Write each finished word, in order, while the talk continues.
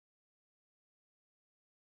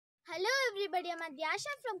Hello everybody, I'm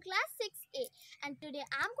Aadyasha from class 6A and today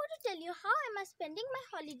I'm going to tell you how am I spending my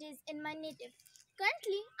holidays in my native.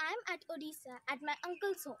 Currently, I'm at Odisha at my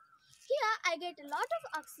uncle's home. Here I get a lot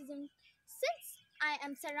of oxygen since I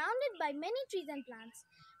am surrounded by many trees and plants.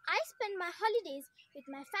 I spend my holidays with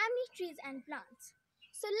my family, trees and plants.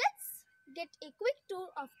 So let's get a quick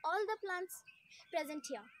tour of all the plants present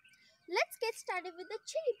here. Let's get started with the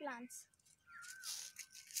chili plants.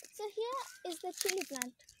 So here is the chili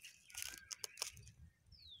plant.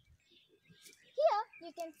 Here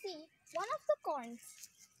you can see one of the corns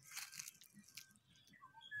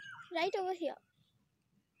right over here.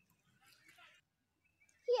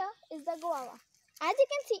 Here is the guava. As you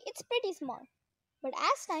can see, it's pretty small, but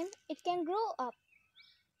as time it can grow up.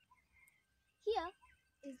 Here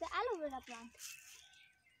is the aloe vera plant.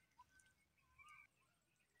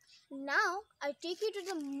 Now I take you to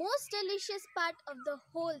the most delicious part of the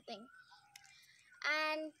whole thing.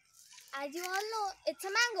 And as you all know, it's a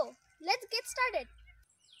mango. Let's get started.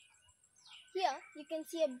 Here you can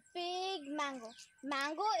see a big mango.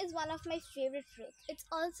 Mango is one of my favorite fruits. It's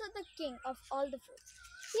also the king of all the fruits.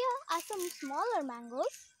 Here are some smaller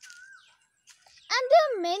mangoes. And there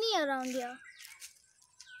are many around here.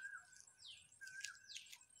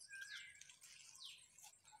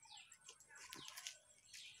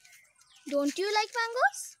 Don't you like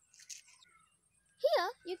mangoes? Here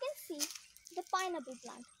you can see the pineapple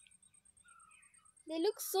plant. They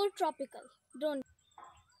look so tropical, don't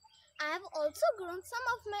they? I have also grown some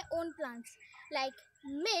of my own plants like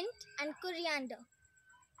mint and coriander.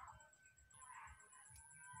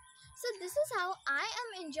 So this is how I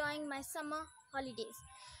am enjoying my summer holidays.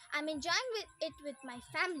 I'm enjoying it with my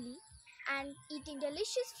family and eating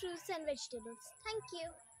delicious fruits and vegetables. Thank you.